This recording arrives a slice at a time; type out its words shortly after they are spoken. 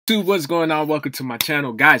YouTube, what's going on? Welcome to my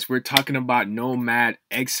channel. Guys, we're talking about Nomad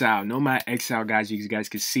Exile. Nomad Exile, guys, you guys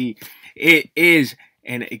can see it is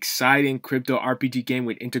an exciting crypto RPG game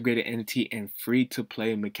with integrated NFT and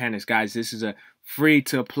free-to-play mechanics. Guys, this is a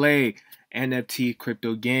free-to-play NFT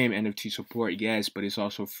crypto game. NFT support, yes, but it's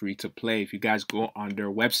also free to play. If you guys go on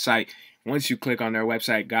their website, once you click on their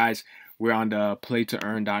website, guys, we're on the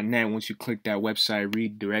playtoearn.net. Once you click that website,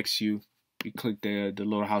 redirects you. You click the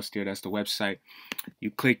little house there, that's the website. You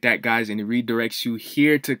click that, guys, and it redirects you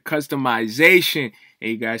here to customization. And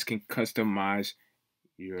you guys can customize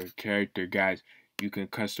your character, guys. You can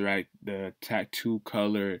customize the tattoo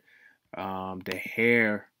color,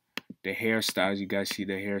 the hairstyles. You guys see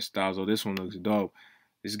the hairstyles. Oh, this one looks dope.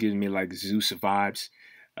 This gives me like Zeus vibes.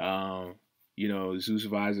 You know, Zeus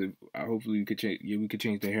vibes. Hopefully we could change. Yeah, we could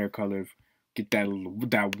change the hair color. Get that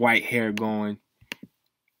white hair going.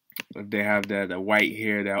 If they have that white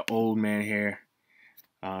hair, that old man hair,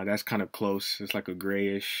 that's kind of close. It's like a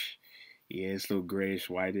grayish, yeah, it's a little grayish,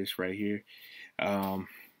 whitish right here.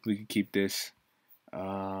 We can keep this.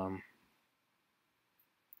 You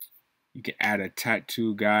can add a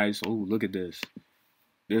tattoo, guys. Oh, look at this.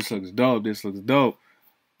 This looks dope. This looks dope.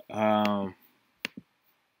 I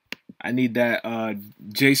need that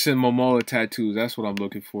Jason Momoa tattoo. That's what I'm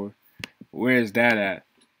looking for. Where is that at?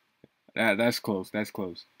 That's close. That's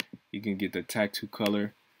close. You can get the tattoo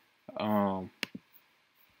color on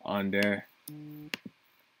there.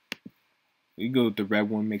 You go with the red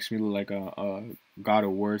one, makes me look like a God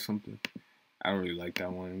of War or something. I don't really like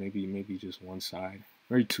that one. Maybe just one side,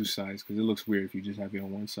 maybe two sides, because it looks weird if you just have it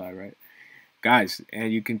on one side, right, guys?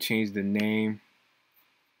 And you can change the name,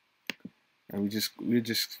 and we just call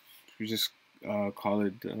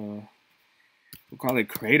it we'll call it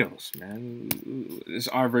Kratos, man. It's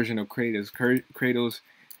our version of Kratos.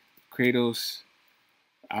 Kratos.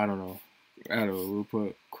 I don't know. We'll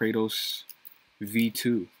put Kratos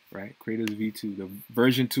V2, right? Kratos V2, the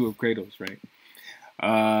version 2 of Kratos, right?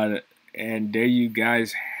 And there you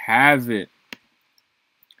guys have it.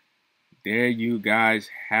 There you guys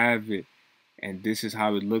have it. And this is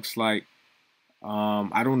how it looks like.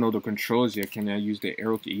 I don't know the controls yet. Can I use the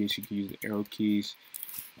arrow keys? Yes, you can use the arrow keys.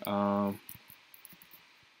 How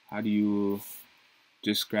do you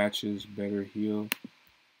just scratches, better heal?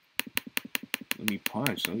 Let me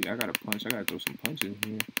punch. I gotta punch. I gotta throw some punches in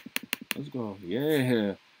here. Let's go.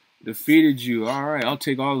 Yeah. Defeated you. Alright, I'll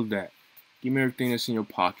take all of that. Give me everything that's in your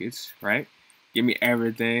pockets, right? Give me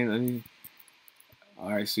everything.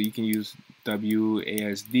 Alright, so you can use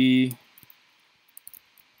WASD.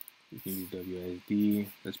 You can use WASD.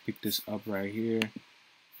 Let's pick this up right here.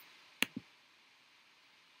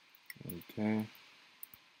 Okay.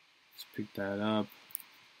 Let's pick that up.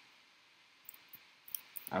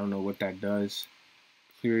 I don't know what that does.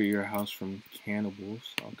 Clear your house from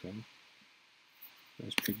cannibals. Okay.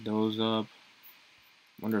 Let's pick those up.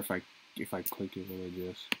 Wonder if I click it, will it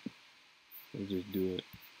just do it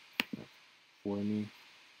for me?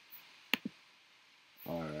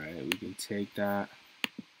 Alright, we can take that.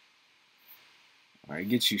 Alright,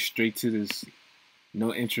 get you straight to this.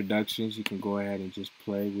 No introductions. You can go ahead and just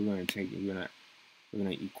play. We're gonna take it. We're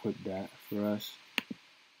gonna equip that for us.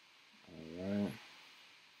 Alright.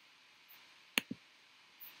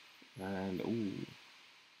 And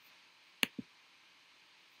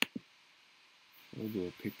we'll do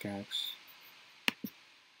a pickaxe.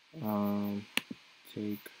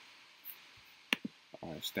 Take.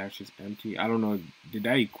 Alright, stash is empty. I don't know. Did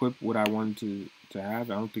that equip what I wanted to have?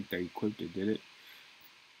 I don't think that equipped it. Did it?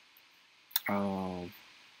 Oh,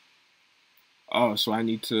 so I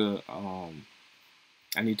need to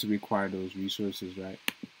require those resources, right,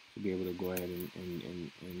 to be able to go ahead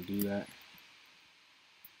and do that.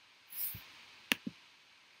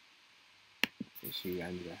 Let's see, I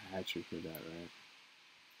need a hatchet for that, right?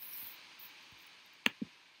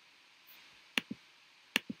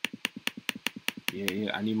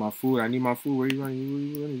 Yeah, I need my food. Where you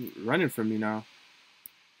running? Running from me now.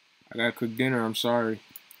 I gotta cook dinner. I'm sorry.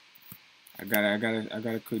 I gotta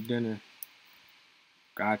cook dinner.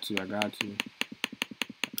 I gotta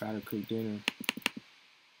cook dinner.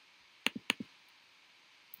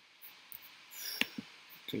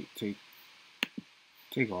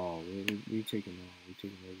 Take all. We taking all. We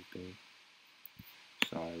taking everything.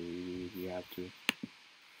 Sorry, we have to.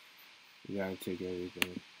 We gotta take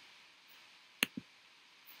everything.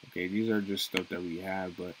 Okay, these are just stuff that we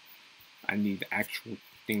have, but I need actual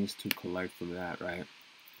things to collect from that, right?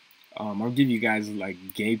 I'll give you guys like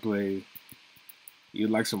gameplay. You'd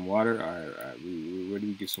like some water? Alright, where do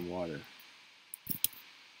we get some water?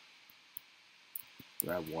 Do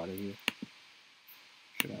I have water here?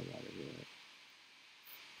 Should I have water here?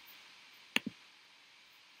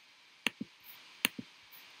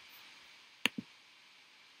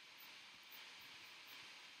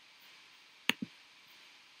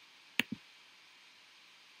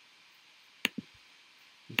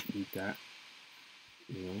 Eat that.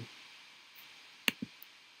 You know,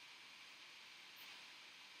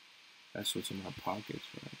 that's what's in my pockets,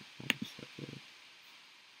 right? 1 second.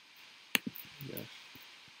 Yes.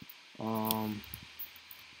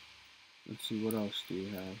 Let's see, what else do we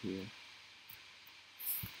have here?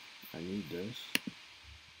 I need this.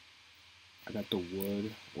 I got the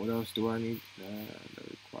wood. What else do I need? That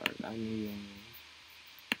requires. I need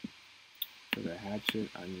for the hatchet.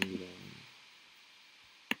 I need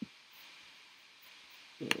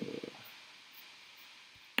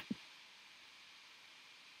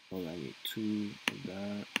I need 2 of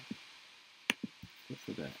that.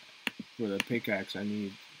 For the pickaxe, I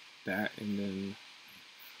need that, and then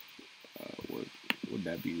would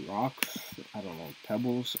that be rocks? I don't know,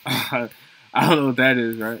 pebbles. I don't know what that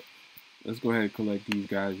is, right? Let's go ahead and collect these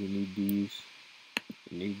guys. We need these.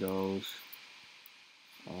 We need those.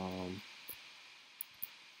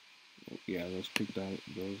 Yeah, let's pick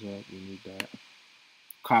those up. We need that.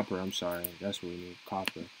 Copper, I'm sorry. That's what we need.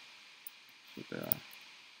 Copper. Let's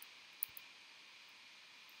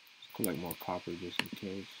collect more copper just in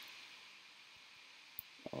case.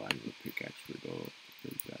 Oh, I need a pickaxe for those.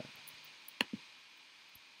 Take that.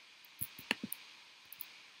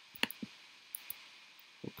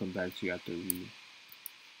 We'll come back to you after we.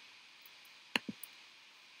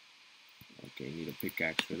 Okay, need a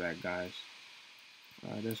pickaxe for that, guys.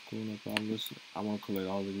 Alright, that's cool, no problem. Listen, I want to collect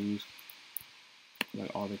all of these.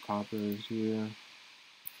 Collect all the coppers here.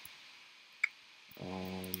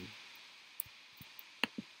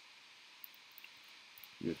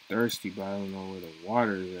 You're thirsty, but I don't know where the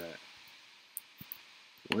water is at.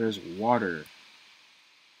 Where's water?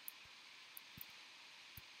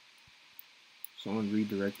 Someone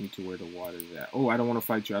redirect me to where the water is at. Oh, I don't want to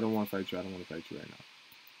fight you. I don't want to fight you. I don't want to fight you right now.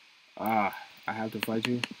 Ah, I have to fight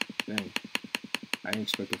you? Dang. I didn't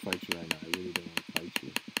expect to fight you right now. I really don't want to fight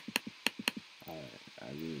you. I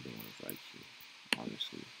really don't want to fight you.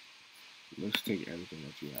 Honestly. Let's take everything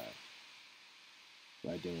that you have.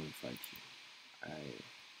 But I didn't want to fight you.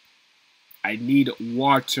 I need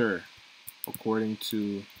water. According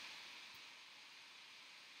to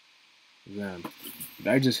them. Did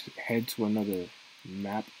I just head to another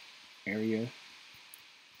map area?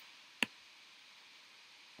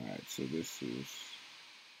 Alright, so this is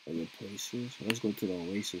other places. Let's go to the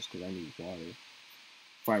oasis because I need water.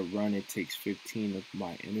 If I run, it takes 15 of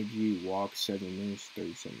my energy. Walk 7 minutes,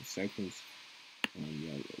 37 seconds.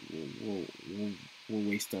 Yeah, we'll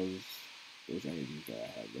waste those energies that I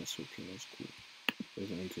have. That's okay. That's cool.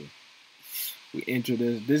 Let's enter. We enter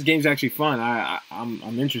this. This game's actually fun.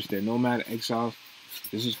 I'm interested. Nomad Exiles.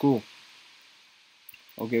 This is cool.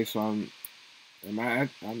 Okay, so I'm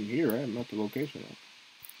here, right? I'm at the location. Right?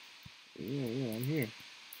 Yeah, I'm here.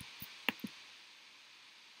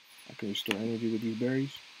 I can restore energy with these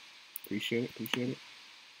berries. Appreciate it.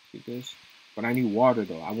 Get this. But I need water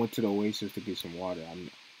though. I went to the oasis to get some water.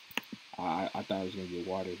 I thought I was gonna get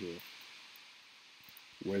water here.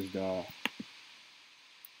 Where's the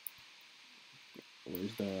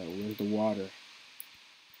water?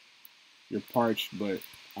 You're parched, but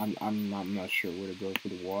I'm not sure where to go for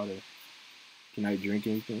the water. Can I drink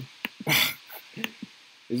anything?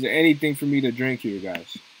 Is there anything for me to drink here,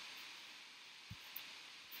 guys?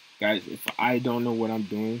 Guys, if I don't know what I'm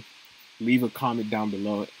doing, leave a comment down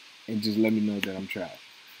below and just let me know that I'm trash.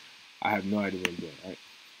 I have no idea what I'm doing, right?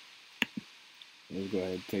 Let's go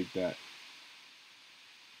ahead and take that.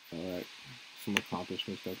 Alright, some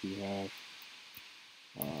accomplishments that we have.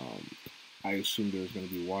 I assumed there was going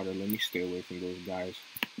to be water. Let me stay away from those guys.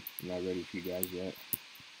 I'm not ready for you guys yet.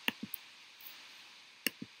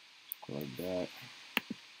 Like that.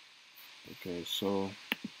 Okay, so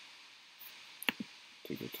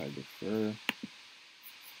take a type of fur.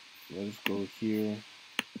 Let's go here.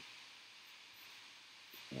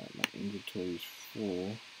 My inventory is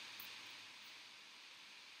full.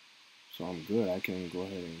 So I'm good. I can go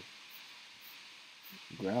ahead and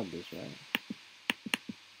grab this, right?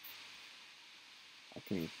 I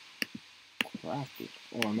can craft it.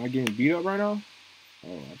 Oh, am I getting beat up right now?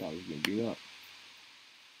 Oh, I thought I was getting beat up.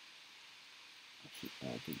 I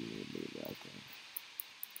could do a little bit of that.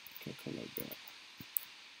 Can't collect that.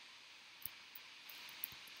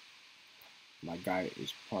 My guy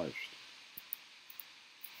is parched.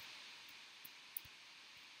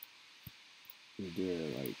 Is there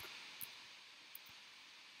like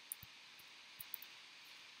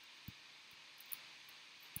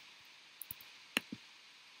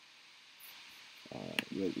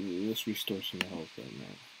let's restore some health right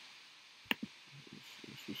now.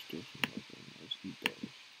 Let's restore some health right now. Let's eat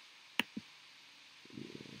those.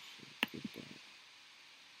 Yeah, let's get that.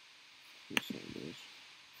 Let's send this.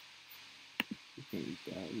 can eat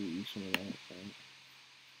that. We eat some of that,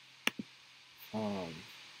 right?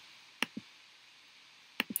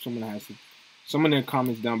 Someone has to. Someone in the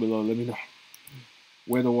comments down below, let me know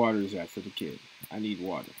where the water is at for the kid. I need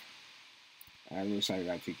water. Alright, looks like I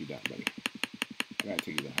gotta take you down, buddy. I gotta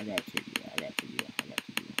take you down. I gotta take you down. I gotta take you down. I gotta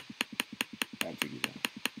take you down. I gotta take you down.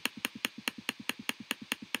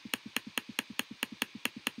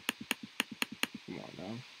 Come on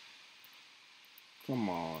now. Come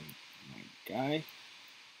on, my guy.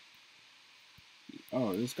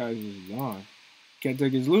 Oh, this guy's just gone. Can't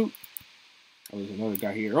take his loot. Oh, there's another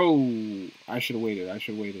guy here. Oh, I should have waited. I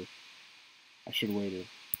should have waited. I should have waited.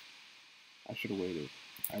 I should have waited.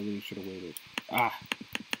 I really should have waited. Ah,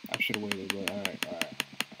 I should have waited. But all right, all right.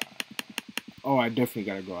 Oh, I definitely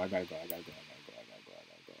gotta go. I gotta go. I gotta go. I gotta go. I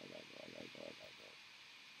gotta go. I gotta go. I gotta go. I gotta go. I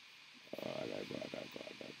gotta go. I gotta go. I gotta go.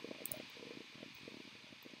 I gotta go. I gotta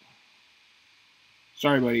go.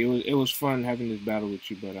 Sorry, buddy. It was fun having this battle with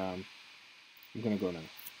you, but I'm gonna go now.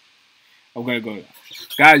 I'm gonna go now.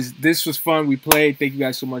 Guys, this was fun. We played. Thank you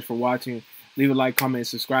guys so much for watching. Leave a like, comment,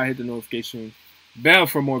 subscribe, hit the notification bell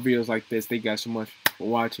for more videos like this. Thank you guys so much for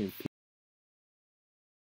watching.